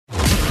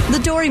The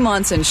Dory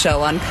Monson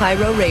Show on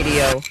Cairo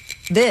Radio.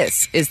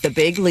 This is The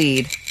Big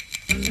Lead.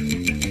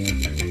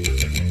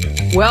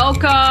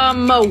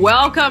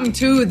 Welcome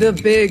to The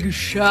Big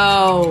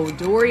Show.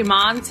 Dory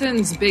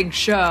Monson's Big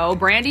Show.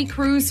 Brandy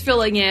Cruz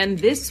filling in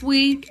this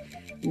week,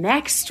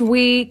 next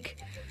week.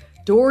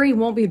 Dory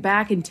won't be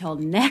back until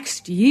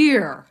next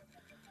year,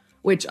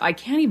 which I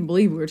can't even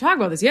believe we were talking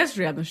about this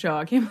yesterday on the show.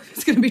 I can't believe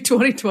it's going to be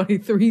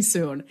 2023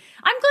 soon.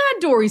 I'm glad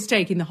Dory's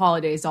taking the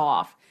holidays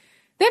off.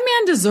 That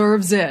man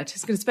deserves it.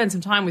 He's going to spend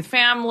some time with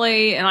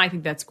family, and I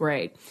think that's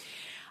great.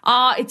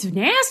 It's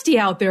nasty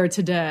out there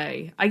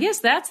today. I guess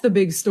that's the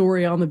big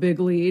story on The Big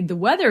Lead. The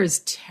weather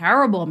is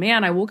terrible.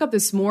 Man, I woke up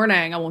this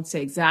morning, I won't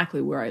say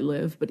exactly where I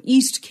live, but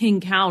East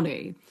King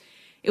County.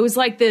 It was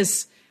like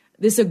this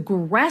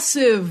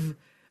aggressive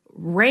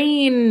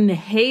rain,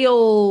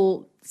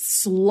 hail,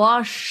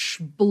 slush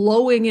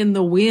blowing in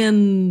the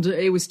wind.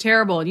 It was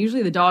terrible. And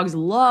usually the dogs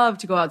love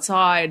to go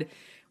outside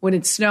when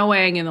it's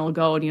snowing, and they'll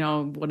go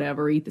and,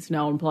 whatever, eat the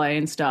snow and play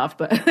and stuff.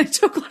 But it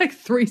took like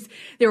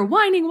they were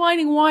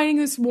whining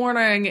this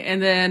morning.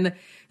 And then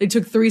they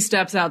took 3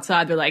 steps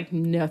outside. They're like,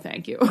 no,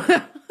 thank you.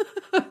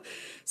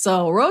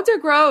 So roads are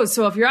gross.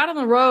 So if you're out on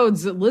the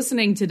roads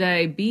listening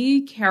today,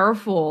 be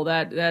careful.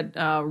 That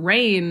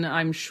rain,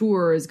 I'm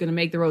sure, is going to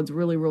make the roads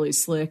really, really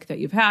slick that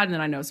you've had. And then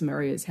I know some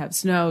areas have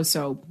snow.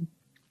 So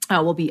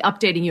we'll be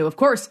updating you, of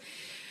course,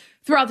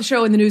 throughout the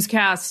show in the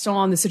newscasts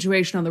on the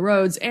situation on the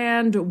roads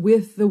and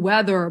with the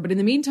weather. But in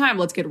the meantime,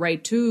 let's get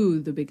right to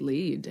The Big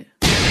Lead.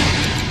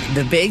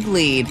 The Big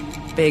Lead.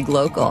 Big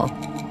local.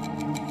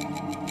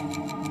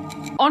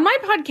 On my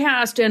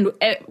podcast and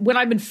when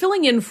I've been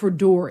filling in for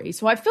Dory,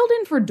 so I filled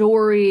in for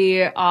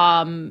Dory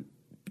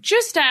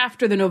just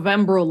after the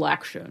November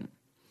election.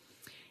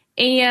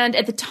 And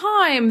at the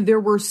time, there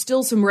were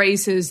still some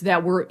races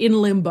that were in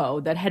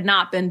limbo that had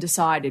not been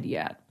decided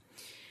yet.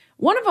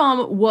 One of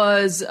them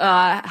was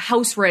a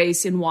House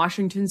race in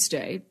Washington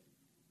State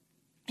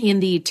in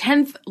the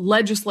 10th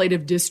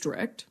Legislative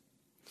District.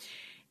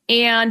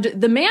 And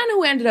the man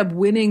who ended up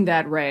winning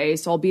that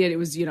race, albeit it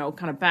was,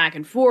 kind of back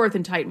and forth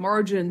in tight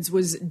margins,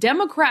 was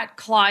Democrat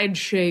Clyde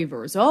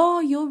Shavers. Oh,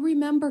 you'll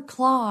remember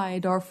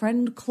Clyde, our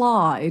friend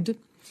Clyde.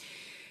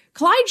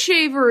 Clyde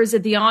Shavers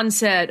at the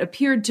onset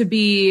appeared to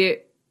be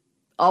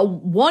a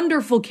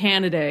wonderful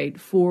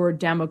candidate for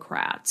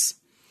Democrats.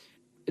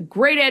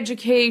 Great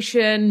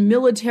education,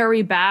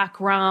 military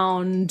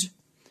background,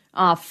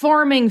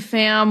 farming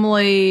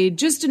family,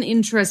 just an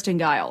interesting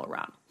guy all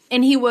around.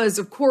 And he was,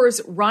 of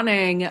course,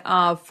 running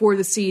for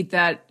the seat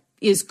that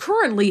is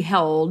currently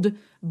held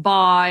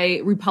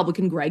by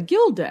Republican Greg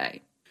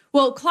Gilday.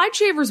 Well, Clyde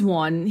Shavers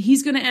won.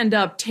 He's going to end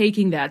up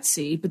taking that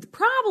seat. But the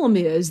problem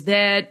is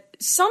that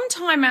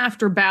sometime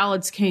after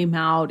ballots came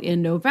out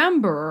in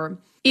November,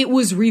 it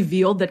was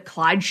revealed that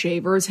Clyde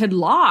Shavers had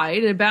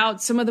lied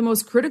about some of the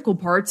most critical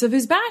parts of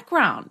his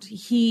background.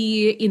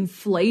 He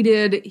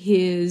inflated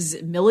his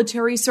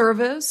military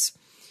service,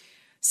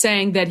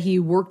 saying that he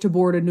worked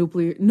aboard a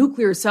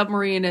nuclear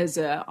submarine as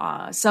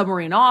a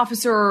submarine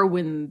officer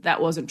when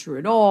that wasn't true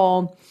at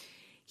all.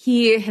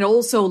 He had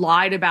also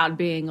lied about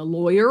being a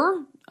lawyer,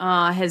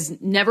 has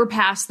never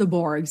passed the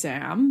bar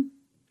exam.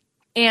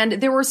 And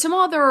there were some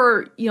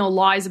other,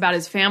 lies about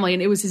his family,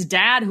 and it was his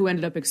dad who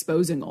ended up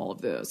exposing all of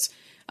this.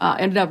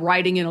 Ended up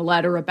writing in a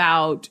letter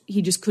about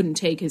he just couldn't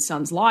take his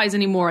son's lies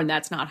anymore, and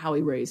that's not how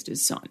he raised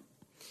his son.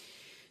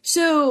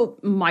 So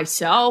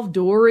myself,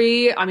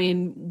 Dory,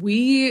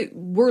 we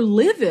were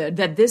livid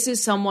that this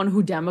is someone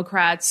who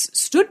Democrats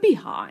stood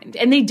behind,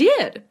 and they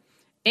did.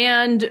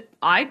 And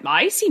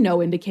I see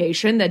no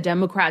indication that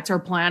Democrats are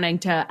planning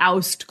to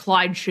oust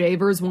Clyde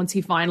Shavers once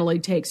he finally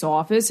takes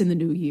office in the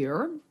new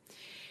year.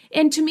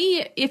 And to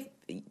me,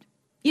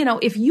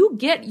 if you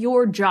get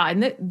your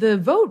job, and the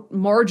vote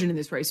margin in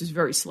this race is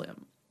very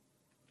slim.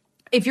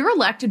 If you're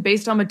elected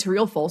based on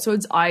material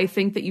falsehoods, I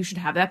think that you should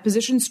have that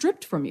position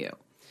stripped from you.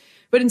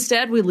 But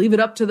instead, we leave it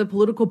up to the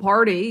political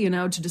party,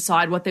 to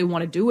decide what they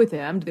want to do with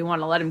him. Do they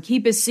want to let him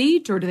keep his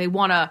seat, or do they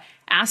want to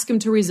ask him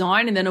to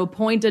resign and then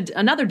appoint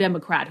another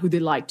Democrat who they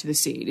like to the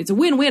seat? It's a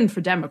win-win for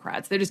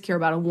Democrats. They just care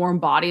about a warm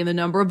body and the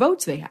number of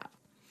votes they have.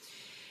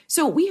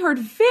 So we heard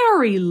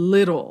very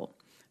little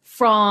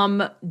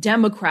from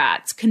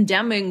Democrats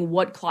condemning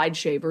what Clyde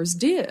Shavers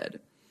did.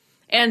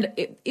 And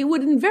it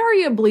would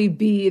invariably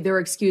be their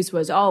excuse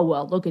was, oh,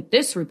 well, look at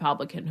this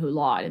Republican who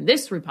lied and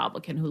this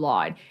Republican who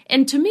lied.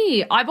 And to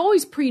me, I've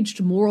always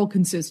preached moral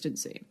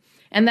consistency.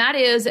 And that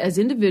is, as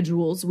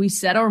individuals, we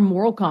set our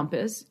moral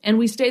compass and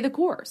we stay the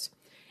course.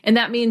 And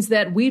that means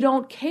that we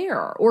don't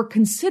care or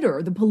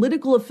consider the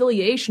political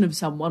affiliation of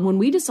someone when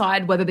we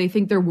decide whether they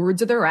think their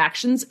words or their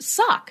actions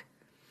suck.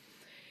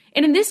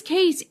 And in this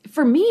case,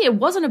 for me, it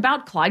wasn't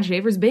about Clyde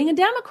Shavers being a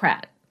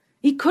Democrat.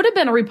 He could have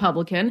been a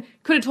Republican,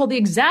 could have told the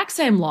exact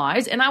same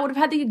lies, and I would have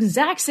had the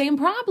exact same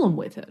problem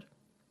with it.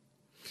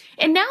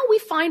 And now we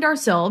find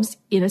ourselves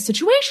in a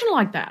situation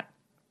like that.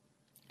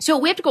 So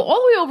we have to go all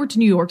the way over to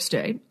New York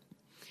State,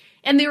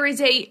 and there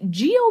is a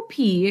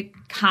GOP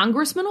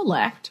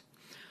congressman-elect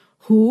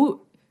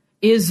who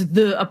is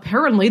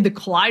apparently the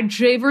Clyde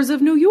Shavers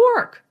of New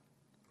York.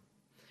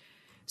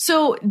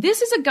 So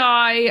this is a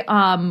guy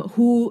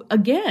who,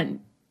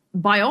 again,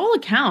 by all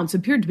accounts,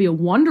 appeared to be a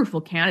wonderful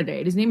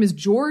candidate. His name is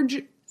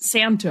George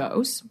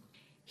Santos.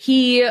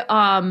 He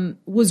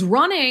was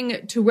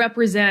running to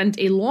represent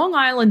a Long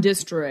Island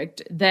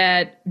district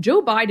that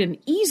Joe Biden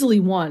easily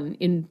won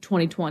in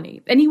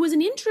 2020. And he was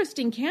an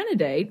interesting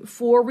candidate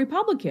for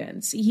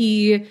Republicans.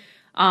 He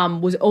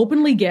was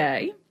openly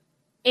gay.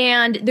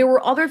 And there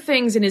were other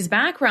things in his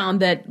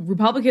background that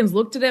Republicans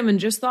looked at him and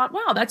just thought,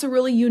 wow, that's a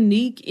really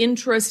unique,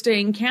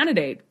 interesting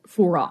candidate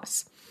for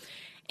us.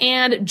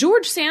 And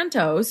George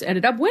Santos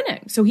ended up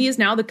winning. So he is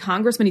now the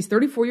congressman. He's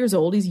 34 years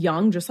old. He's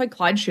young, just like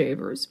Clyde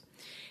Shavers.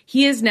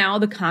 He is now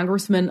the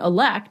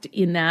congressman-elect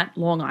in that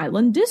Long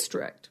Island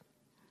district.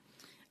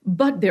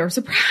 But there's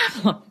a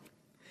problem.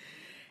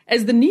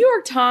 As the New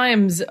York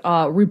Times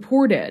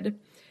reported,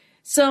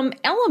 some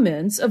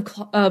elements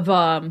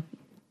of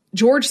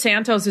George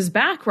Santos's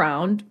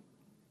background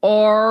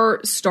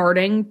are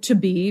starting to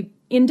be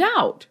in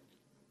doubt.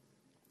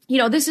 You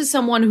know, this is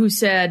someone who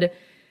said,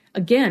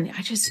 again,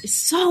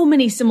 so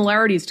many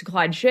similarities to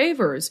Clyde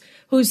Shavers,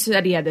 who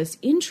said he had this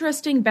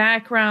interesting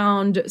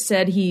background,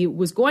 said he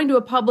was going to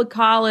a public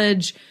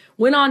college,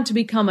 went on to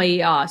become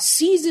a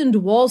seasoned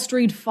Wall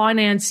Street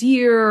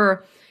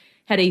financier,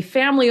 had a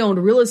family-owned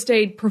real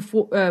estate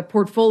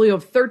portfolio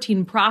of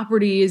 13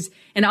 properties,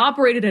 and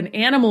operated an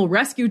animal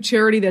rescue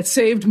charity that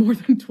saved more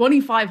than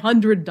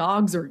 2,500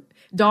 dogs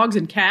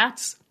and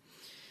cats.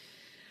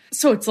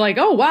 So it's like,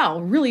 oh, wow,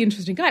 really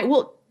interesting guy.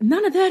 Well,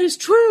 none of that is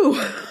true.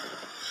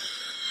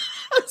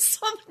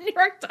 So the New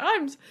York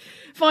Times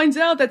finds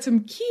out that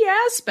some key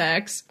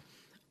aspects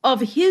of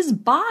his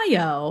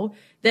bio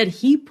that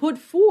he put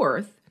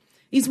forth,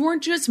 these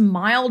weren't just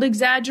mild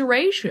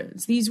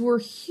exaggerations. These were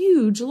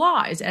huge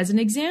lies. As an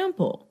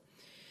example,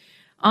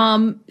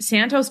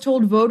 Santos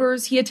told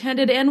voters he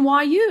attended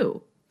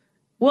NYU.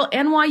 Well,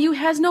 NYU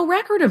has no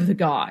record of the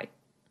guy.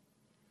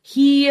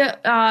 He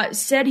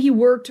said he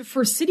worked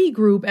for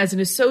Citigroup as an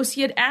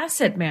associate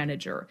asset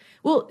manager.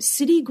 Well,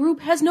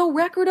 Citigroup has no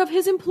record of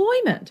his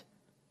employment.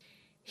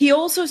 He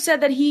also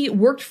said that he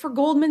worked for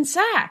Goldman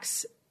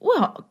Sachs.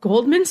 Well,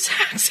 Goldman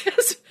Sachs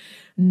has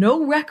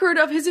no record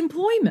of his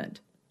employment.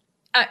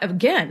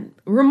 Again,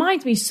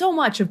 reminds me so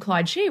much of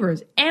Clyde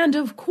Shavers. And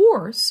of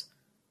course,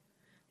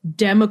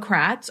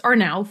 Democrats are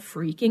now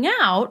freaking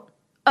out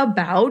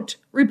about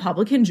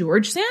Republican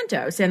George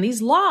Santos and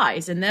these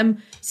lies and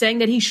them saying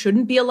that he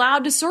shouldn't be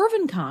allowed to serve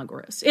in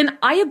Congress. And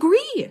I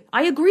agree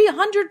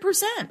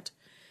 100%.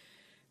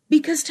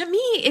 Because to me,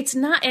 it's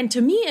not, and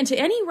to me and to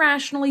any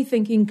rationally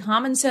thinking,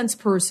 common sense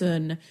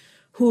person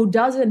who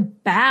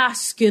doesn't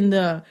bask in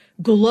the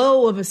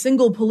glow of a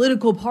single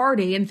political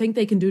party and think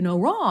they can do no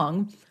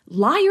wrong,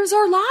 liars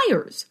are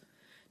liars.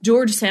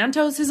 George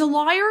Santos is a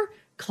liar.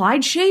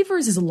 Clyde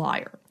Shavers is a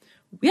liar.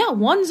 Yeah,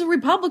 one's a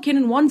Republican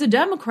and one's a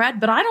Democrat,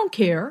 but I don't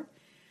care.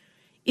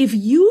 If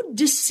you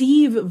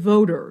deceive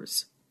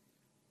voters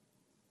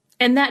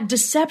and that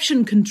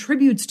deception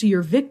contributes to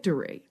your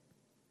victory,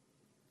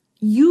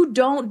 you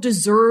don't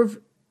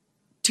deserve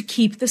to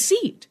keep the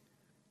seat.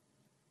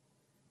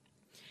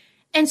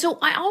 And so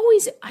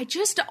I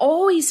just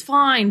always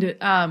find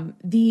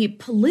the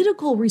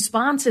political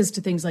responses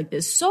to things like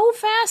this so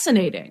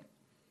fascinating.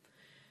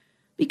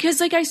 Because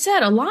like I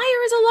said, a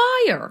liar is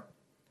a liar.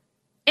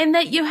 And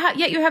that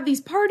yet you have these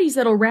parties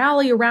that'll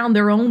rally around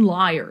their own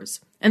liars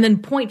and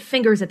then point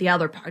fingers at the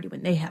other party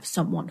when they have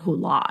someone who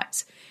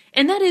lies.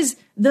 And that is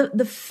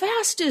the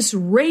fastest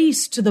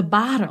race to the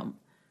bottom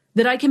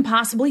that I can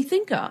possibly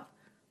think of.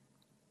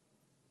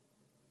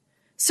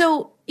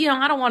 So,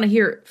 I don't want to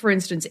hear, for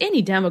instance,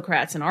 any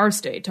Democrats in our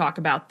state talk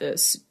about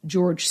this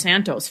George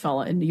Santos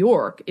fella in New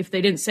York if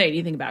they didn't say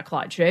anything about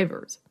Clyde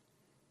Shavers.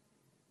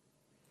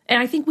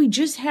 And I think we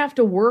just have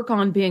to work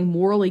on being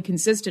morally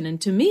consistent.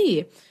 And to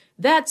me,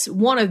 that's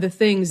one of the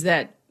things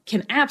that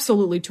can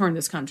absolutely turn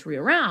this country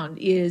around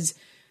is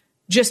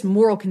just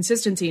moral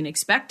consistency and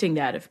expecting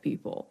that of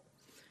people.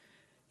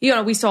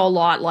 We saw a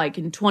lot like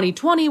in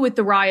 2020 with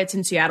the riots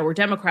in Seattle where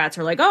Democrats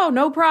are like, oh,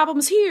 no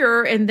problems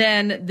here. And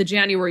then the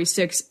January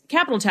 6th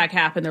Capitol attack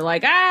happened. They're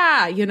like,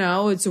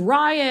 it's a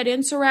riot,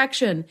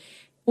 insurrection,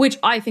 which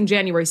I think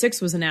January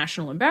 6th was a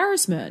national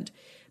embarrassment.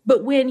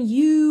 But when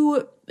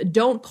you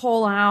don't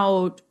call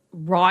out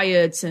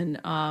riots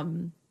and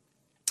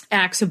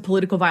acts of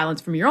political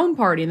violence from your own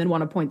party and then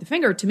want to point the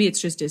finger, to me,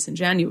 it's just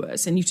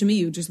disingenuous. And to me,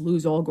 you just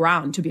lose all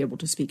ground to be able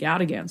to speak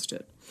out against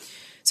it.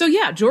 So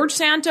yeah, George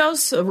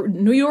Santos,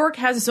 New York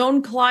has its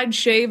own Clyde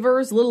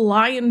Shavers, little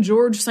lion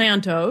George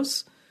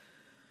Santos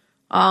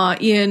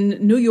in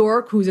New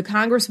York, who's a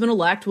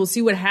congressman-elect. We'll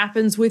see what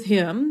happens with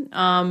him.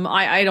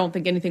 I don't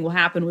think anything will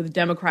happen with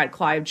Democrat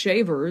Clyde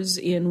Shavers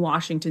in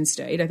Washington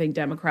state. I think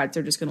Democrats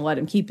are just going to let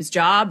him keep his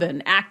job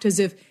and act as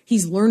if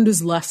he's learned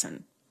his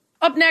lesson.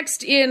 Up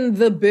next in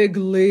The Big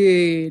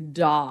Lead.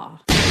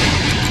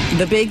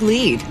 The Big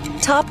Lead.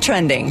 Top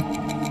trending.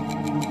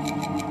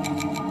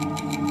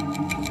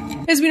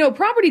 As we know,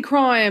 property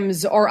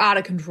crimes are out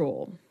of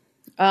control.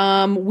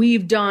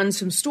 We've done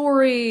some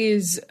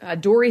stories.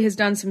 Dory has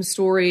done some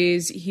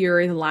stories here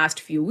in the last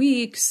few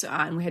weeks.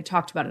 And we had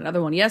talked about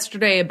another one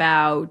yesterday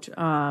about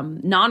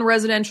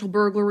non-residential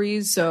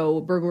burglaries.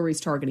 So burglaries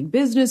targeting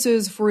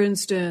businesses, for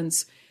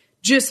instance,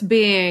 just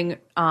being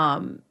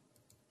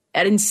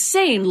at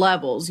insane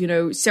levels. You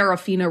know,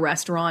 Serafina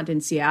restaurant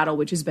in Seattle,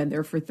 which has been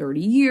there for 30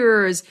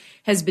 years,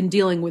 has been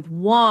dealing with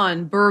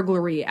one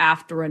burglary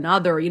after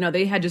another. You know,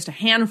 they had just a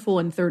handful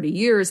in 30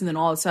 years. And then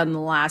all of a sudden, the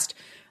last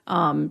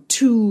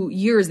 2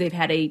 years, they've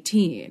had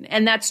 18.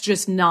 And that's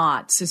just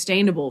not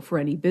sustainable for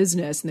any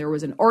business. And there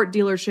was an art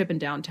dealership in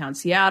downtown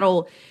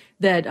Seattle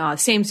that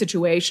same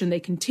situation. They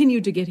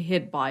continued to get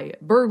hit by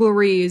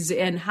burglaries.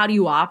 And how do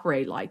you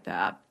operate like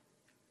that?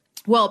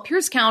 Well,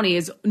 Pierce County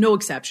is no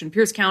exception.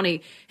 Pierce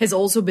County has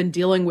also been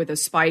dealing with a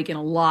spike in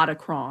a lot of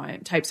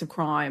types of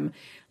crime,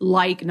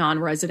 like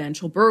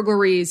non-residential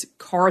burglaries,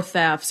 car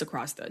thefts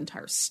across the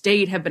entire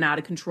state have been out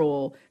of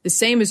control. The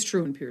same is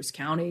true in Pierce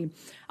County.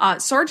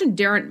 Sergeant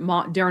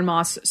Darren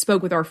Moss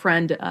spoke with our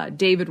friend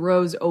David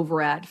Rose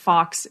over at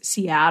Fox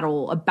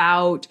Seattle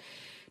about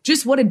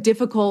just what a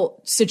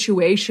difficult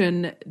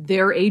situation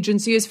their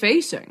agency is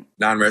facing.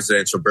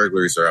 Non-residential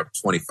burglaries are up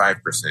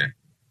 25%.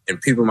 And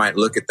people might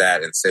look at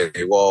that and say,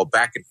 well,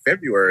 back in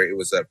February, it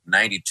was up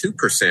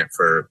 92%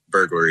 for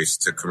burglaries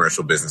to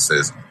commercial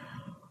businesses.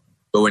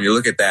 But when you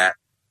look at that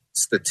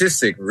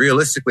statistic,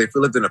 realistically, if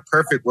we lived in a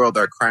perfect world,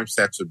 our crime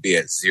stats would be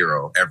at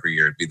 0 every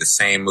year. It'd be the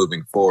same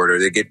moving forward, or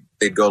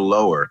they'd go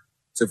lower.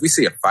 So if we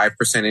see a 5%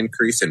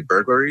 increase in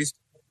burglaries,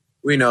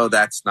 we know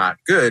that's not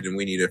good, and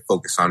we need to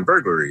focus on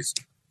burglaries.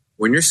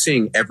 When you're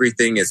seeing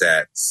everything is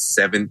at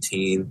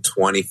 17,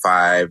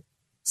 25,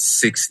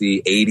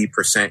 60,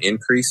 80%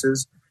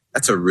 increases,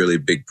 that's a really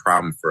big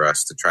problem for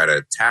us to try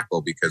to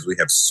tackle, because we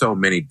have so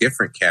many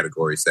different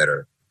categories that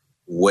are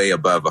way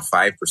above a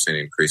 5%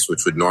 increase,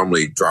 which would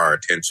normally draw our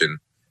attention.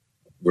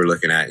 We're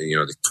looking at,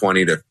 the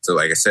 20 to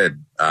like I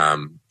said,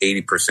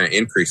 80%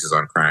 increases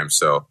on crime.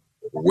 So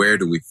where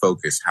do we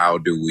focus? How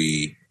do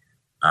we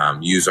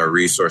use our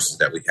resources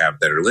that we have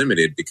that are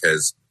limited,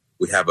 because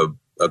we have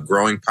a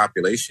growing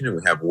population and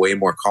we have way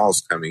more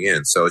calls coming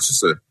in. So it's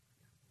just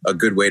a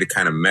good way to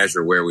kind of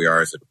measure where we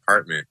are as a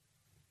department.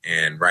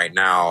 And right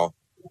now,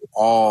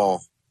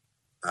 all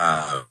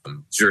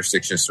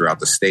jurisdictions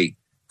throughout the state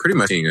pretty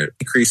much seeing an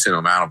increase in the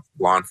amount of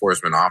law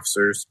enforcement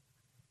officers.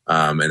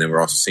 And then we're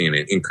also seeing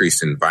an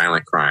increase in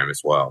violent crime as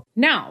well.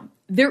 Now,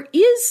 there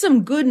is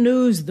some good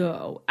news,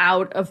 though,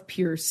 out of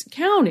Pierce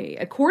County.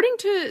 According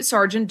to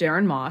Sergeant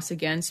Darren Moss,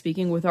 again,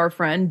 speaking with our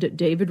friend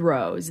David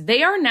Rose,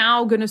 they are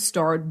now going to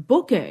start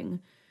booking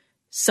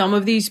some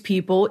of these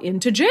people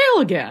into jail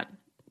again.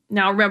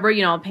 Now, remember,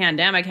 a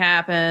pandemic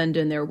happened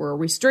and there were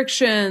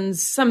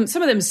restrictions, some of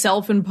them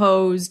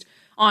self-imposed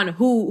on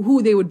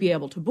who they would be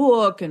able to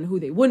book and who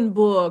they wouldn't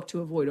book to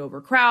avoid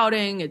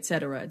overcrowding, et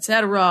cetera, et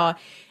cetera.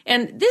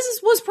 And this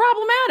was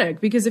problematic,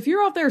 because if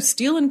you're out there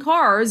stealing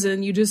cars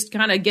and you just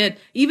kind of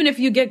even if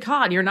you get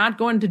caught, you're not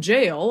going to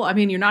jail. I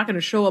mean, you're not going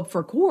to show up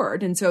for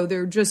court. And so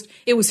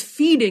it was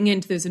feeding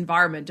into this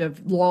environment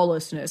of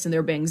lawlessness and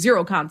there being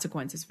zero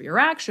consequences for your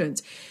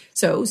actions.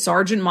 So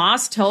Sergeant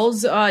Moss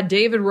tells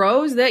David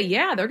Rose that,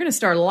 they're going to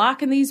start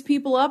locking these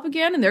people up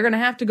again and they're going to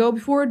have to go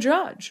before a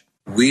judge.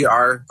 We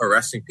are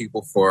arresting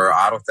people for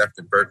auto theft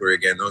and burglary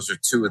again. Those are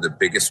two of the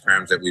biggest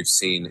crimes that we've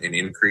seen an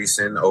increase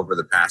in over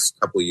the past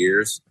couple of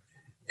years.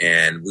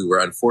 And we were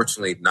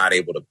unfortunately not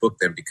able to book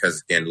them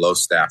because, again, low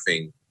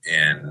staffing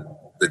and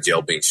the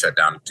jail being shut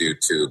down due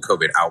to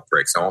COVID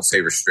outbreaks. I won't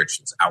say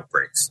restrictions,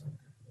 outbreaks.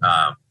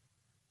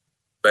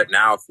 But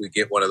now if we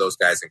get one of those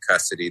guys in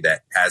custody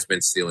that has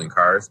been stealing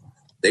cars,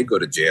 they go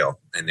to jail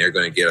and they're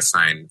going to get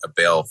assigned a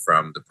bail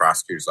from the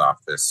prosecutor's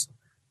office.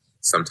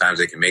 Sometimes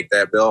they can make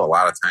that bill. A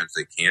lot of times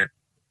they can't.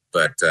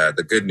 But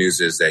the good news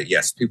is that,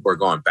 yes, people are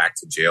going back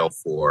to jail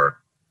for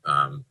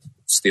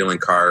stealing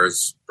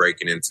cars,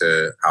 breaking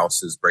into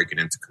houses, breaking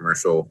into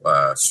commercial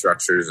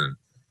structures. And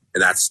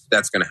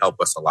that's going to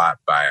help us a lot.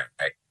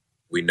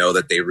 We know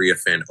that they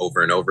reoffend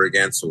over and over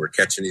again. So we're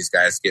catching these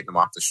guys, getting them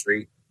off the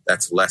street.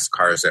 That's less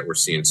cars that we're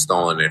seeing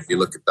stolen. And if you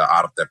look at the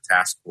Auto Theft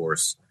Task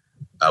Force,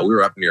 we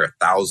were up near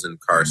 1,000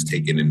 cars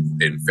taken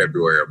in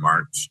February or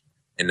March.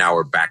 And now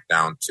we're back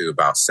down to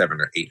about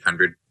 700 or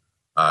 800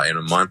 in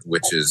a month,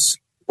 which is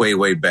way,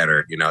 way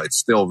better. It's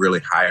still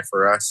really high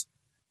for us.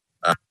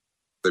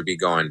 There'd be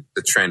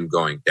the trend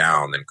going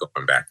down and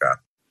going back up.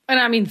 And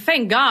I mean,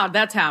 thank God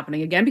that's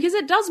happening again, because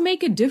it does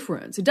make a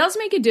difference. It does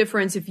make a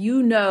difference if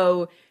you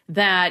know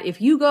that if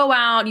you go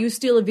out, you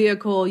steal a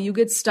vehicle, you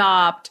get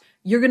stopped,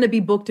 you're going to be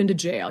booked into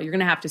jail. You're going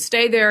to have to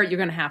stay there. You're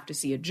going to have to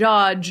see a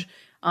judge.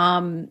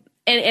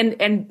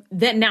 And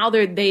then now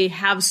they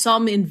have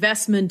some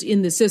investment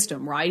in the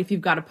system, right? If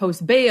you've got to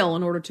post bail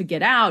in order to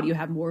get out, you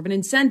have more of an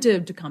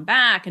incentive to come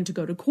back and to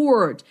go to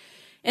court.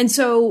 And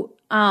so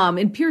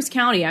in Pierce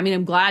County, I mean,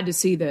 I'm glad to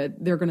see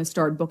that they're going to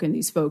start booking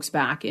these folks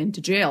back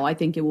into jail. I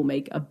think it will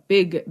make a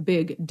big,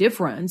 big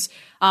difference.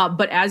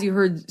 But as you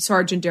heard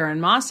Sergeant Darren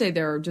Moss say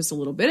there just a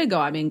little bit ago,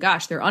 I mean,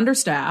 gosh, they're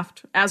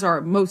understaffed, as are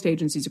most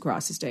agencies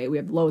across the state. We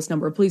have the lowest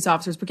number of police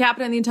officers per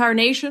capita in the entire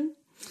nation.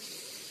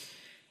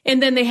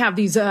 And then they have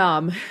these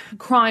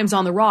crimes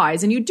on the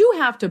rise. And you do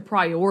have to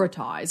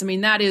prioritize. I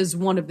mean, that is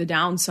one of the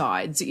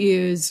downsides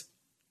is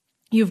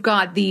you've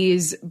got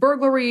these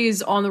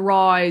burglaries on the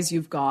rise.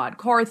 You've got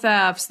car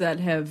thefts that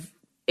have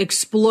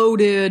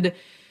exploded.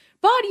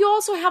 But you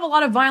also have a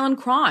lot of violent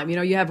crime. You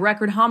know, you have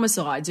record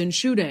homicides and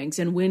shootings.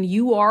 And when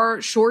you are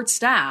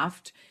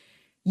short-staffed,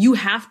 you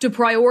have to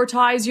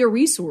prioritize your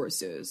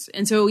resources.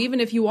 And so even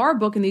if you are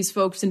booking these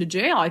folks into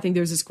jail, I think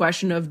there's this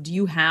question of, do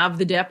you have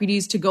the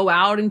deputies to go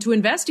out and to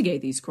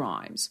investigate these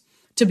crimes,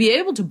 to be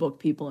able to book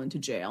people into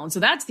jail? And so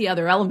that's the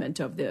other element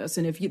of this.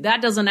 And if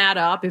that doesn't add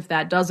up, if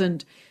that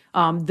doesn't,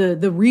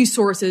 the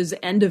resources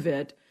end of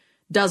it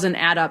doesn't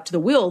add up to the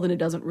will, then it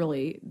doesn't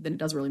really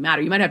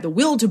matter. You might have the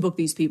will to book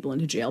these people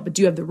into jail, but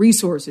do you have the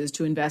resources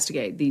to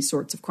investigate these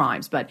sorts of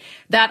crimes? But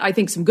that, I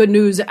think, some good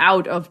news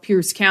out of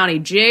Pierce County.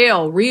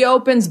 Jail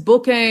reopens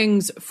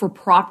bookings for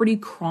property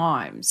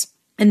crimes.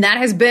 And that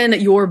has been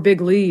your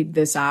big lead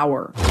this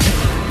hour.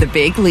 The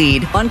Big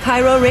Lead on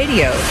Cairo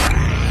Radio.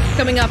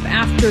 Coming up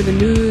after the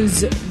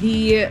news,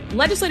 the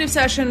legislative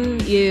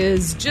session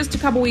is just a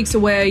couple weeks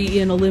away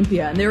in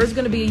Olympia, and there is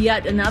going to be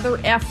yet another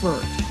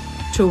effort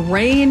to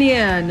rein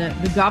in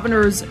the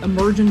governor's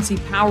emergency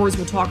powers.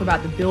 We'll talk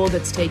about the bill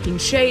that's taking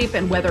shape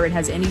and whether it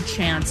has any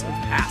chance of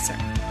passing.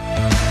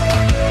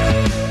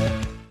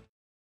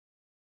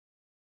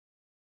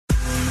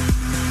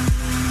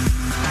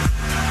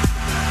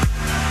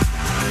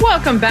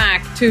 Welcome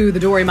back to the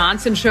Dori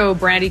Monson Show.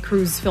 Brandy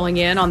Cruz filling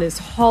in on this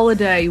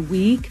holiday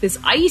week, this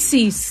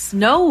icy,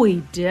 snowy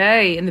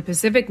day in the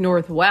Pacific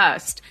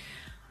Northwest.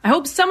 I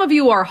hope some of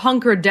you are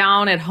hunkered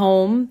down at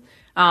home.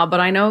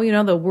 But I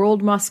know, the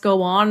world must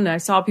go on. And I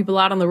saw people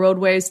out on the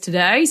roadways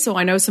today. So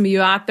I know some of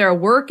you out there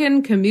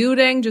working,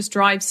 commuting, just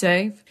drive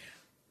safe.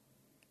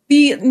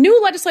 The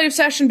new legislative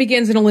session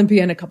begins in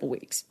Olympia in a couple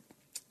weeks.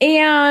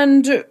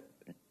 And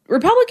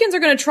Republicans are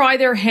going to try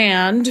their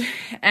hand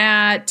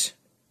at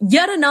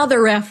yet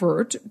another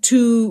effort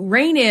to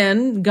rein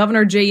in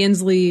Governor Jay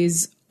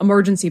Inslee's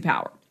emergency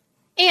power.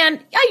 And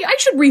I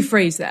should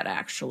rephrase that,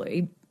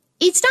 actually.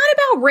 It's not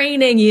about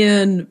reining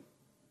in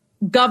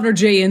Governor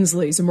Jay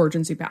Inslee's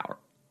emergency power.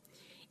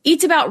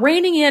 It's about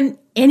reining in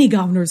any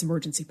governor's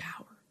emergency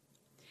power.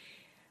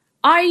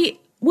 I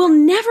will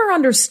never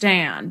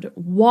understand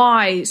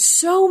why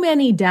so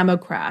many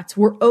Democrats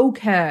were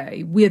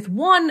okay with,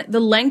 one, the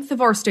length of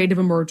our state of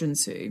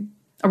emergency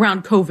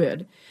around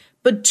COVID,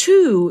 but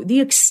two, the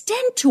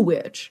extent to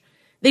which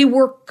they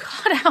were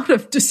cut out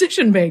of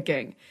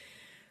decision-making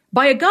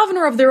by a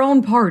governor of their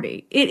own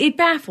party. It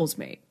baffles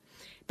me.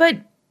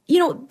 But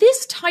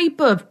this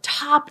type of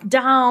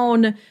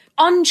top-down,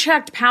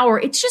 unchecked power,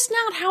 it's just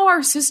not how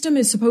our system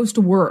is supposed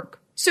to work.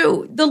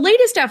 So the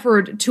latest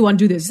effort to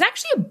undo this is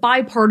actually a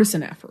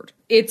bipartisan effort.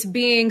 It's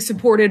being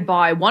supported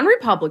by one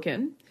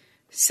Republican,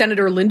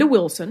 Senator Linda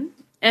Wilson,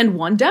 and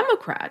one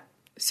Democrat,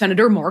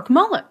 Senator Mark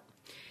Mullen.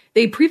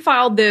 They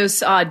pre-filed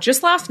this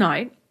just last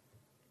night,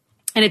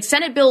 and it's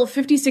Senate Bill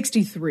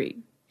 5063.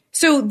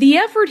 So the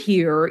effort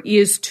here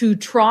is to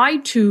try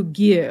to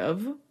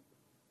give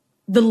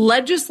the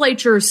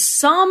legislature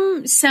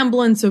some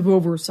semblance of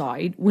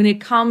oversight when it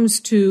comes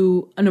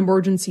to an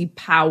emergency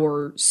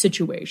power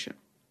situation.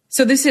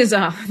 So this is,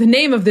 the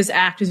name of this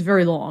act is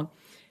very long.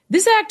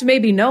 This act may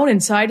be known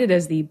and cited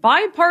as the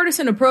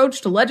Bipartisan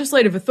Approach to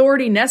Legislative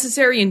Authority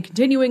Necessary in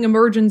Continuing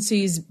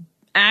Emergencies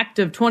Act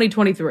of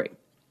 2023.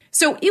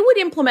 So it would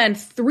implement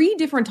three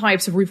different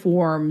types of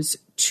reforms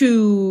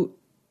to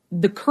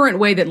the current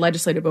way that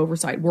legislative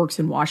oversight works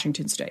in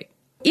Washington state.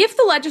 If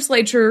the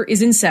legislature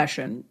is in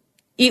session,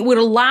 it would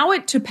allow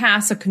it to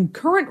pass a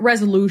concurrent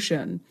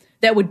resolution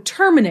that would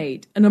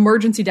terminate an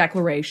emergency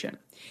declaration.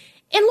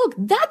 And look,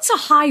 that's a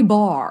high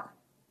bar.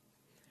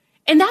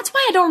 And that's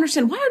why I don't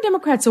understand. Why are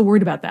Democrats so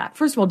worried about that?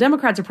 First of all,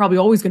 Democrats are probably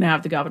always going to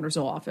have the governor's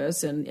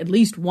office in at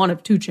least one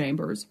of two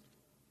chambers.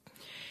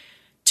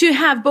 To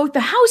have both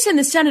the House and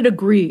the Senate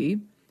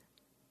agree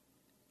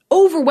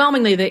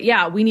overwhelmingly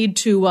that, we need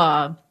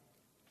to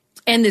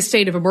end this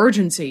state of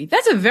emergency,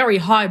 that's a very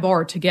high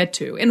bar to get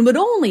to, and would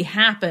only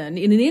happen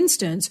in an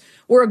instance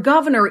where a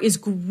governor is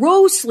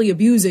grossly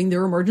abusing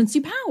their emergency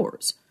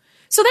powers.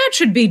 So that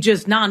should be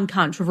just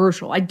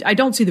non-controversial. I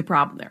don't see the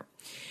problem there.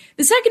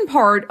 The second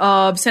part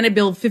of Senate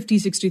Bill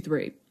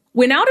 5063,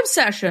 when out of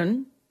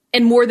session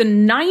and more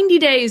than 90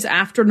 days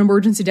after an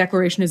emergency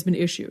declaration has been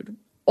issued,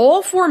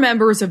 all four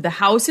members of the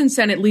House and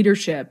Senate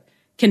leadership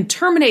can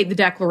terminate the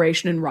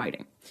declaration in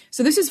writing.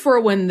 So this is for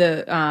when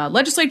the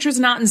legislature is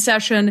not in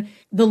session.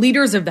 The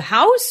leaders of the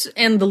House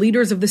and the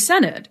leaders of the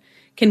Senate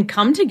can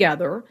come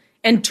together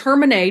and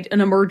terminate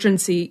an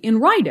emergency in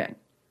writing.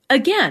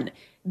 Again,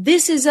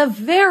 this is a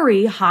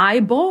very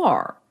high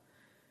bar.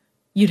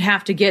 You'd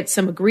have to get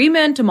some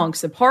agreement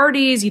amongst the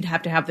parties. You'd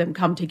have to have them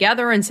come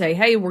together and say,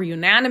 hey, we're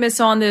unanimous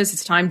on this.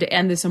 It's time to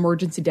end this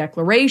emergency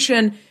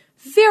declaration.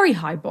 Very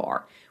high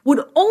bar.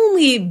 Would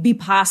only be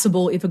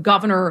possible if a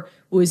governor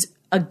was,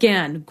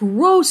 again,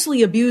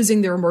 grossly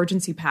abusing their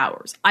emergency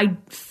powers. I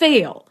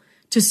fail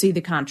to see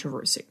the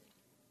controversy.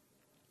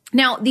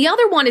 Now, the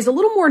other one is a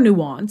little more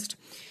nuanced,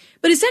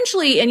 but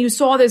essentially, and you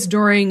saw this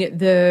during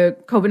the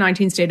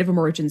COVID-19 state of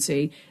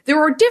emergency, there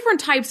are different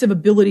types of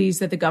abilities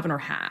that the governor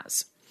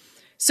has.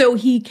 So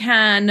he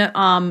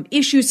can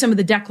issue some of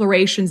the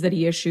declarations that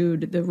he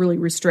issued, the really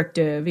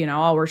restrictive,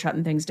 we're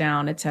shutting things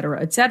down, et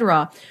cetera, et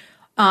cetera.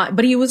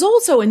 But he was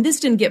also, and this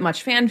didn't get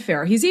much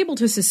fanfare, he's able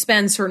to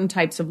suspend certain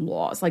types of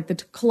laws, like the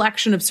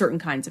collection of certain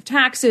kinds of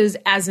taxes,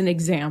 as an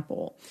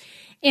example.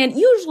 And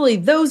usually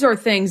those are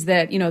things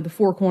that, the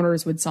Four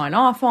Corners would sign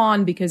off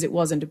on because it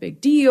wasn't a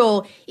big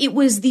deal. It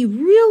was the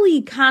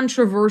really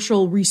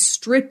controversial,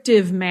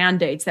 restrictive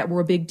mandates that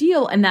were a big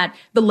deal and that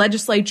the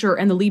legislature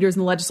and the leaders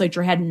in the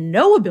legislature had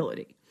no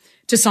ability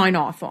to sign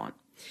off on.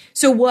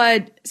 So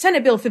what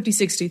Senate Bill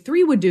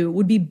 5063 would do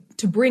would be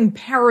to bring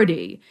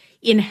parity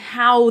in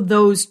how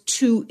those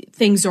two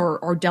things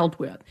are dealt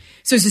with.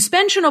 So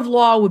suspension of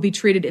law would be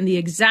treated in the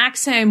exact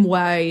same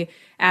way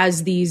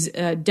as these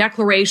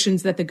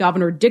declarations that the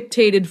governor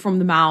dictated from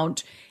the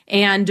Mount,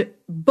 and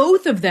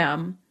both of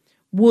them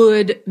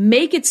would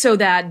make it so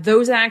that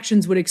those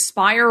actions would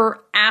expire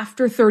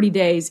after 30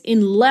 days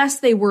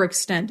unless they were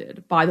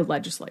extended by the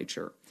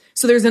legislature.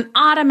 So there's an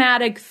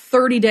automatic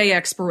 30-day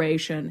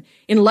expiration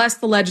unless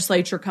the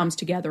legislature comes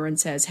together and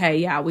says, hey,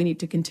 yeah, we need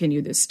to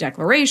continue this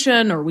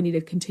declaration or we need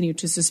to continue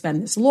to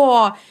suspend this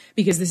law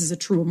because this is a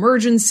true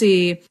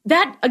emergency.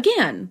 That,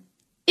 again,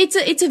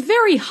 it's a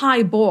very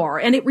high bar,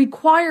 and it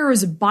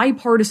requires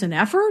bipartisan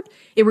effort.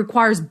 It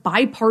requires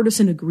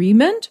bipartisan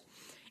agreement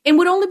and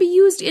would only be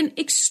used in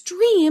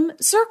extreme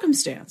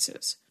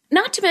circumstances.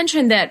 Not to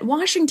mention that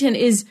Washington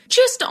is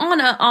just on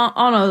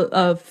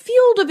a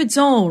field of its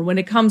own when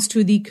it comes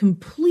to the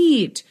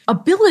complete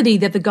ability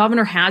that the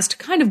governor has to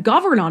kind of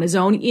govern on his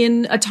own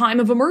in a time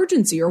of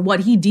emergency, or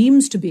what he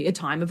deems to be a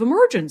time of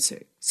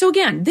emergency. So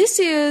again, this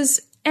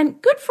is,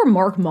 and good for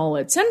Mark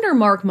Mullet. Senator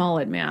Mark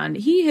Mullet, man,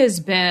 he has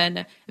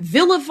been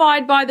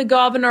vilified by the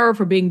governor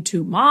for being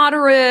too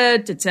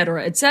moderate, et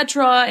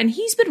cetera, and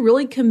he's been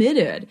really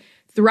committed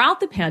throughout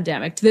the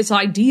pandemic to this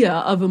idea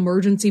of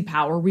emergency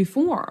power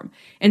reform.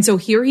 And so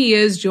here he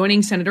is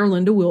joining Senator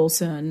Linda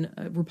Wilson,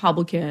 a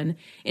Republican,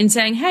 in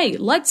saying, hey,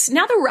 now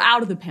that we're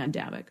out of the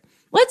pandemic,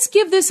 let's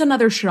give this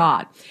another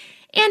shot.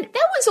 And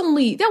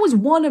that was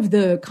one of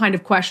the kind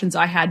of questions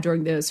I had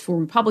during this for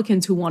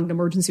Republicans who wanted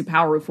emergency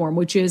power reform,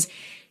 which is,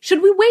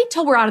 should we wait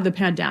till we're out of the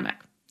pandemic?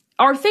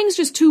 Are things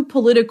just too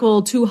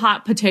political, too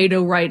hot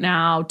potato right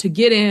now to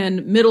get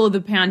in middle of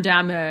the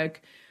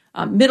pandemic,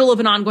 middle of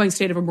an ongoing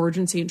state of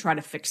emergency and try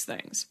to fix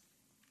things?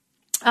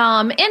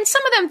 And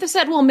some of them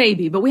said, well,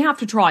 maybe, but we have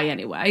to try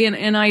anyway.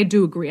 And I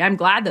do agree. I'm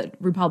glad that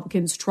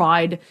Republicans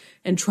tried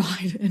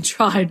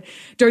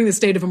during the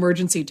state of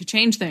emergency to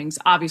change things,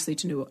 obviously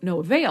to no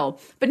avail.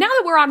 But now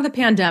that we're out of the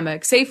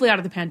pandemic, safely out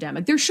of the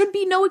pandemic, there should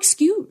be no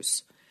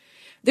excuse.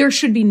 There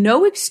should be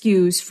no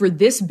excuse for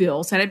this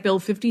bill, Senate Bill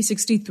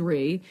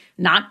 5063,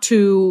 not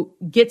to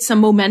get some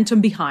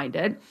momentum behind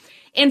it.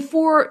 And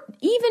for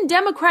even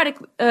Democratic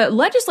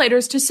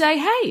legislators to say,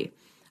 hey,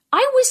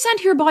 I was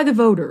sent here by the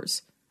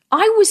voters.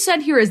 I was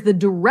sent here as the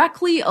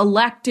directly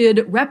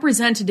elected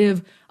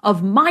representative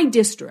of my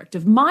district,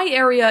 of my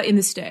area in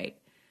the state.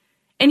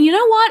 And you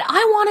know what?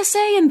 I want to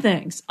say in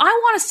things. I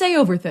want to say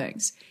over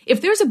things.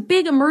 If there's a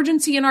big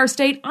emergency in our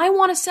state, I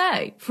want to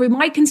say for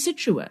my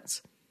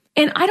constituents.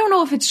 And I don't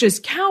know if it's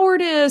just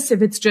cowardice,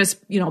 if it's just,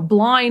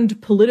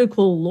 blind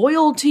political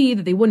loyalty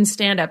that they wouldn't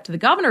stand up to the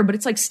governor, but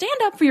it's like, stand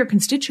up for your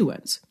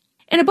constituents.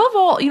 And above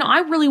all, I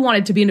really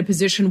wanted to be in a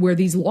position where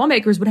these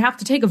lawmakers would have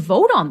to take a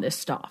vote on this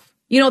stuff.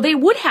 They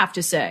would have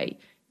to say,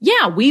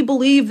 yeah, we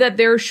believe that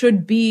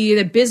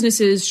that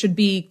businesses should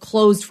be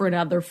closed for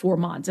another 4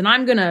 months. And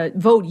I'm going to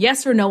vote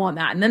yes or no on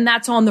that. And then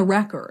that's on the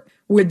record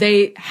where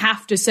they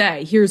have to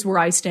say, here's where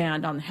I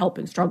stand on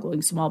helping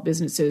struggling small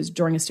businesses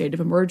during a state of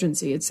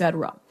emergency, et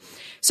cetera.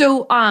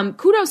 So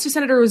kudos to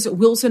Senators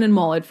Wilson and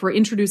Mullet for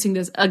introducing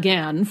this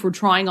again, for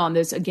trying on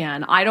this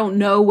again. I don't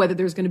know whether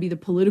there's going to be the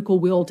political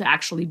will to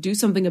actually do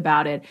something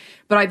about it,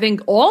 but I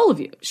think all of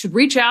you should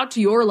reach out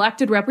to your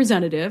elected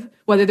representative,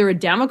 whether they're a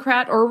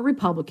Democrat or a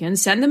Republican,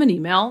 send them an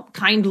email,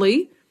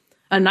 kindly,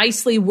 a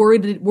nicely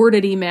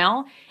worded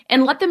email,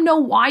 and let them know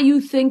why you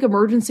think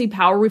emergency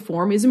power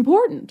reform is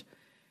important.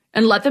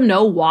 And let them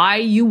know why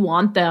you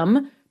want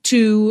them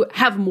to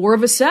have more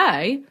of a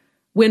say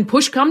when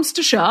push comes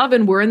to shove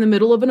and we're in the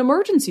middle of an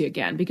emergency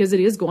again, because it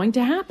is going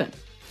to happen.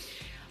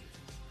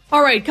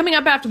 All right, coming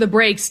up after the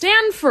break,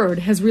 Stanford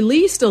has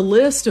released a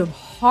list of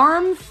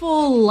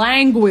harmful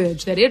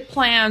language that it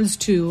plans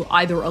to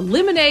either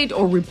eliminate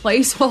or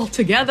replace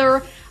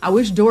altogether. I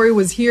wish Dory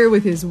was here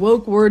with his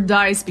woke word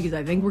dice because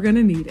I think we're going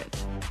to need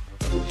it.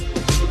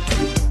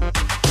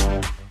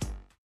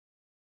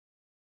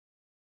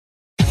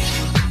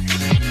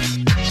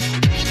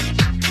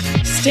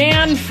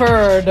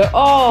 Stanford.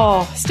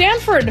 Oh,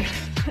 Stanford,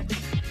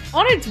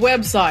 on its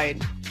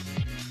website,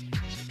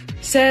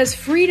 says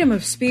freedom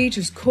of speech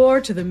is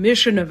core to the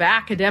mission of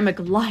academic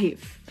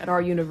life at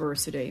our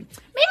university.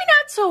 Maybe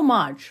not so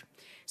much.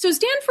 So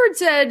Stanford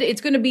said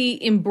it's going to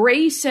be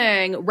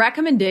embracing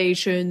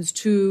recommendations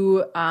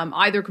to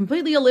either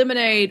completely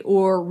eliminate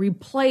or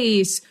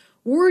replace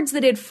words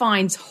that it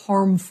finds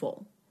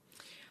harmful.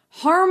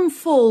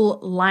 Harmful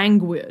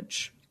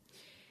language.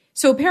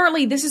 So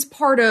apparently this is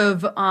part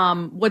of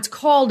what's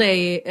called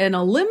an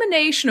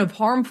elimination of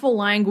harmful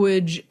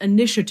language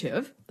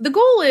initiative. The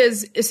goal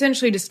is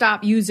essentially to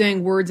stop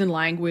using words and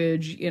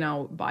language,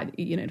 by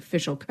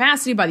official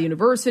capacity by the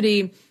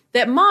university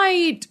that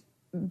might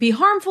be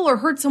harmful or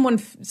hurt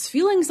someone's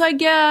feelings, I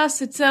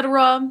guess,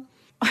 etc.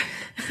 So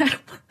I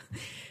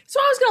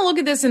was going to look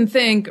at this and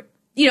think,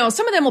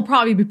 some of them will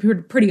probably be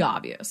pretty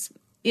obvious.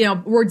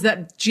 Words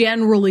that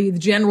the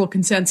general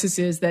consensus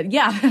is that,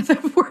 yeah,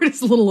 that word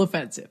is a little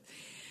offensive.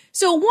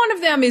 So one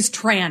of them is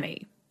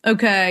tranny,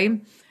 okay?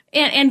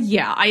 And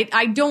yeah,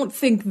 I don't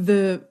think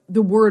the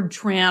word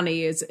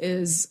tranny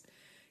is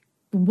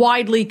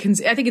widely,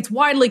 I think it's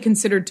widely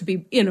considered to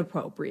be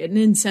inappropriate and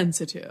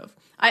insensitive.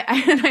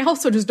 And I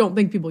also just don't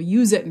think people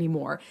use it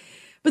anymore.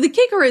 But the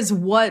kicker is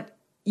what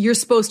you're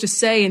supposed to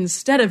say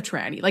instead of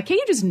tranny. Like, can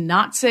you just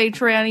not say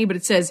tranny? But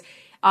it says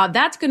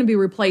that's going to be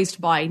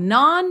replaced by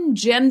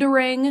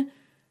non-gendering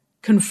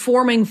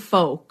conforming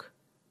folk.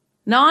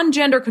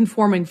 Non-gender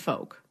conforming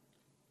folk.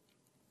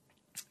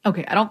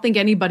 Okay, I don't think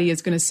anybody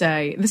is going to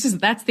say,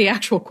 that's the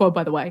actual quote,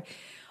 by the way.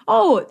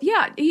 Oh,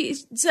 yeah,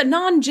 it's a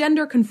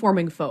non-gender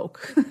conforming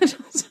folk.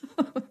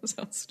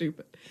 Sounds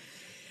stupid.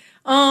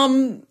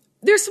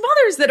 There's some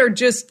others that are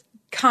just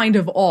kind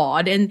of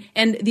odd, and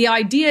the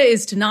idea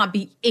is to not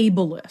be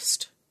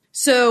ableist.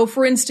 So,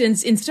 for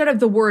instance, instead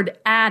of the word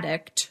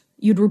addict,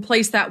 you'd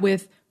replace that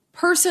with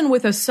person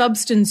with a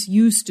substance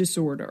use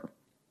disorder.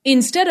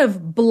 Instead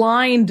of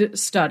blind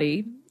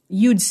study,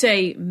 you'd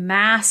say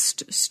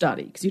masked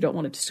study, because you don't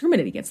want to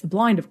discriminate against the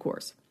blind, of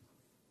course.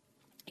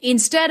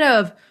 Instead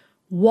of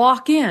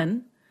walk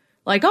in,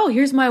 like, oh,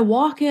 here's my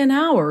walk-in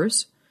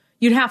hours,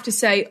 you'd have to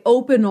say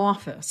open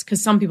office,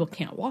 because some people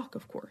can't walk,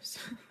 of course.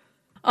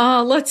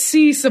 Let's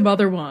see some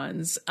other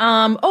ones.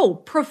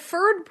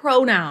 Preferred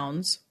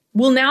pronouns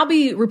will now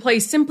be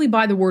replaced simply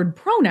by the word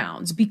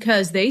pronouns,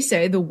 because they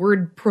say the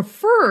word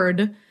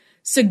preferred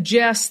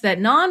suggests that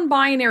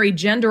non-binary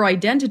gender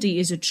identity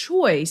is a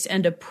choice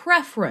and a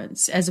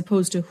preference as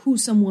opposed to who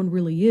someone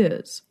really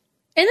is.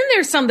 And then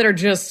there's some that are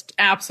just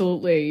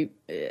absolutely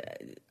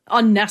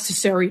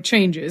unnecessary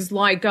changes,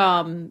 like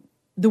the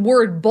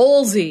word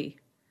ballsy.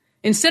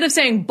 Instead of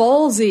saying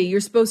ballsy, you're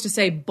supposed to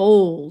say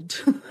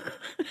bold.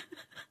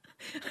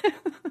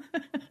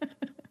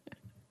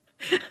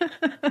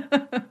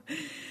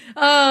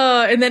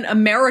 And then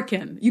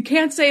American. You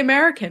can't say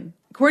American.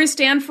 According to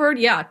Stanford,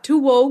 too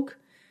woke.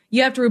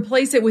 You have to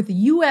replace it with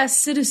U.S.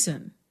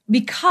 citizen,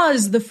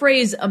 because the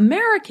phrase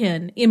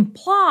American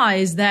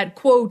implies that,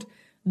 quote,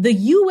 the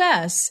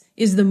U.S.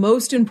 is the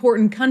most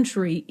important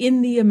country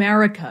in the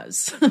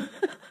Americas.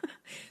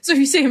 So if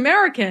you say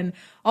American,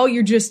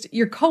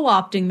 you're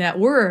co-opting that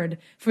word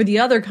for the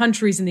other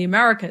countries in the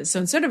Americas. So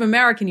instead of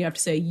American, you have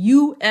to say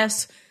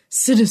U.S.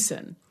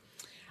 citizen.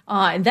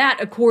 And that,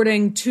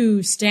 according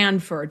to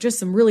Stanford, just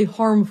some really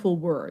harmful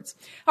words.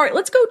 All right,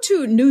 let's go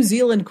to New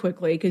Zealand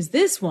quickly, because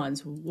this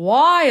one's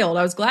wild.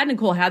 I was glad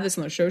Nicole had this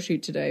on the show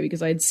sheet today,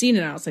 because I had seen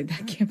it and I was like,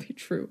 that can't be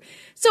true.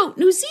 So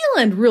New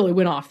Zealand really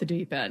went off the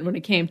deep end when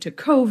it came to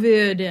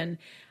COVID and,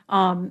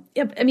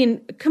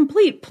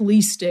 complete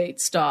police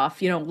state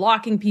stuff,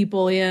 locking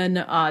people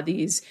in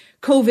these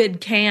COVID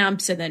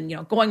camps and then,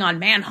 going on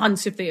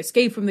manhunts if they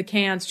escape from the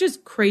camps,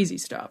 just crazy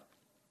stuff.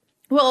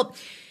 Well,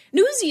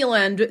 New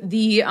Zealand,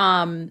 the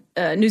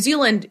New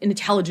Zealand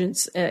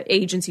intelligence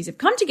agencies have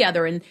come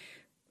together and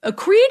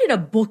created a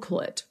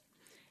booklet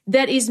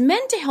that is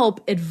meant to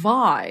help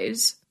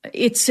advise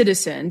its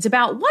citizens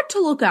about what to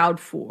look out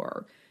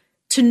for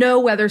to know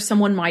whether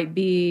someone might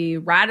be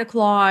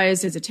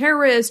radicalized as a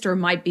terrorist or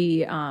might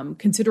be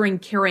considering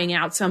carrying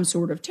out some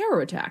sort of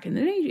terror attack in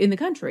the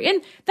country.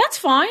 And that's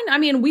fine. I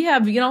mean, we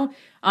have,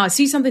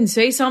 see something,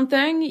 say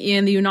something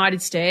in the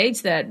United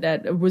States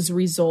that was a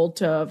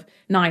result of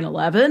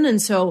 9/11.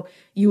 And so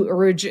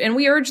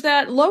we urge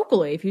that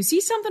locally. If you see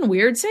something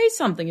weird, say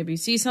something. If you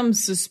see some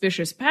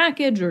suspicious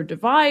package or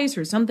device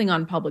or something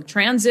on public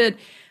transit,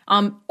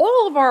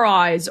 all of our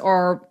eyes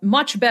are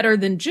much better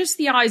than just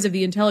the eyes of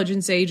the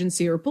intelligence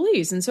agency or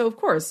police. And so, of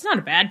course, it's not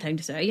a bad thing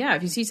to say,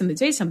 if you see something,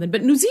 say something.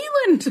 But New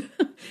Zealand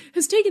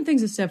has taken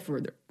things a step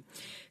further.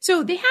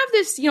 So they have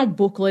this,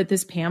 booklet,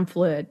 this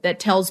pamphlet that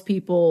tells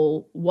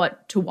people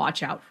what to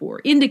watch out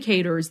for,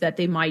 indicators that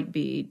they might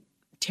be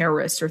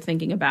terrorists or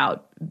thinking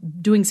about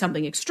doing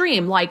something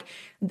extreme. Like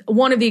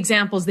one of the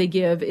examples they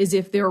give is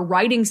if they're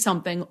writing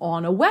something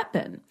on a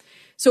weapon.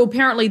 So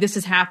apparently this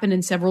has happened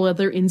in several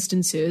other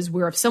instances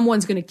where if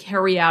someone's going to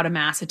carry out a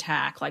mass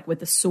attack, like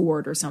with a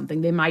sword or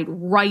something, they might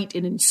write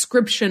an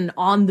inscription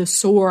on the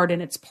sword,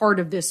 and it's part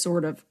of this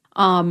sort of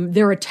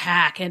their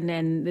attack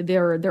and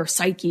their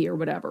psyche or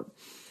whatever.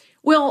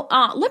 Well,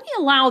 let me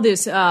allow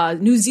this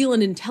New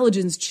Zealand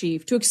intelligence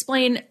chief to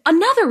explain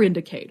another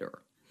indicator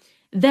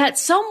that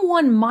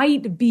someone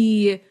might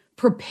be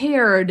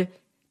prepared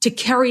to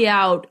carry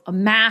out a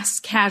mass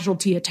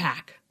casualty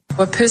attack.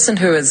 A person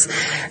who is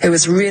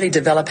really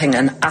developing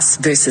an us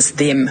versus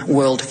them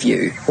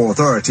worldview.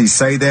 Authorities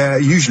say they're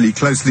usually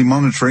closely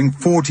monitoring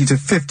 40 to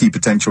 50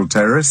 potential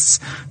terrorists.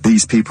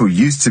 These people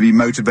used to be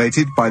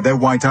motivated by their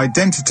white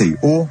identity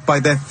or by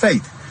their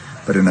faith.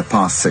 But in the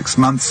past 6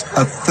 months,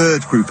 a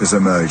third group has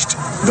emerged,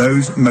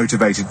 those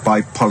motivated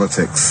by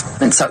politics.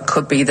 And so it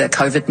could be the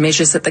COVID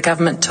measures that the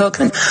government took,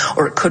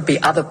 or it could be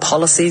other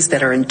policies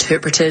that are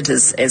interpreted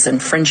as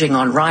infringing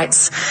on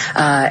rights.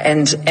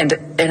 And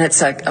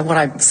it's what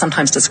I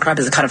sometimes describe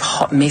as a kind of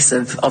hot mess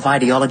of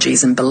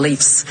ideologies and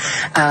beliefs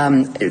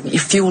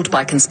fueled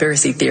by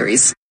conspiracy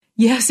theories.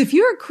 Yes, if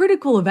you're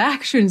critical of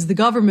actions the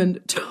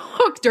government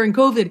took during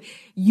COVID,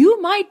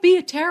 you might be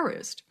a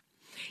terrorist.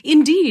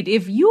 Indeed,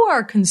 if you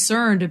are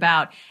concerned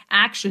about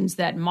actions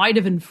that might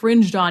have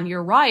infringed on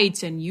your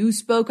rights and you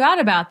spoke out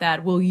about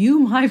that, well, you,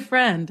 my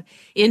friend,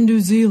 in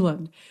New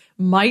Zealand,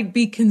 might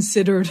be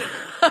considered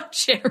a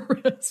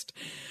terrorist.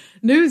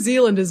 New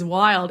Zealand is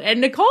wild.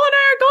 And Nicole and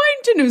I are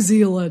going to New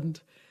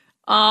Zealand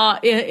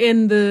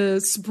in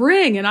the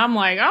spring. And I'm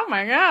like, oh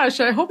my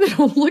gosh, I hope they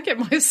don't look at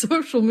my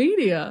social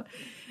media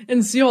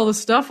and see all the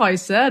stuff I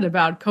said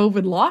about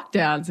COVID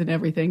lockdowns and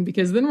everything,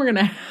 because then we're going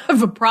to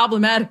have a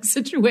problematic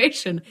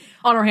situation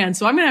on our hands.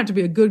 So I'm going to have to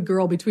be a good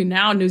girl between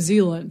now and New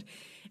Zealand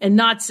and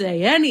not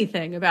say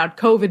anything about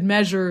COVID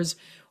measures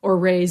or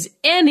raise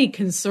any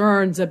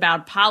concerns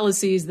about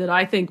policies that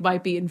I think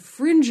might be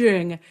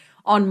infringing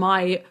on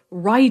my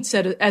rights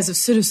as a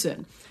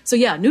citizen. So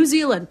yeah, New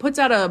Zealand puts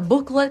out a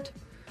booklet.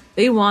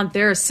 They want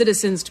their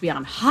citizens to be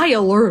on high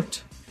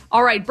alert.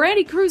 All right,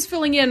 Brandy Cruz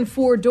filling in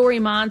for Dory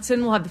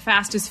Monson. We'll have the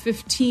fastest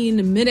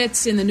 15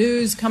 minutes in the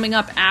news coming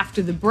up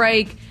after the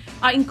break,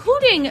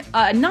 including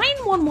a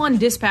 911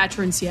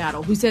 dispatcher in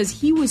Seattle who says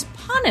he was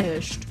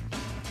punished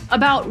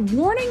about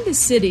warning the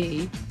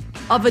city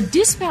of a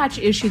dispatch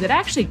issue that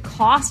actually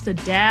cost a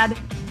dad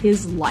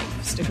his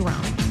life. Stick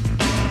around.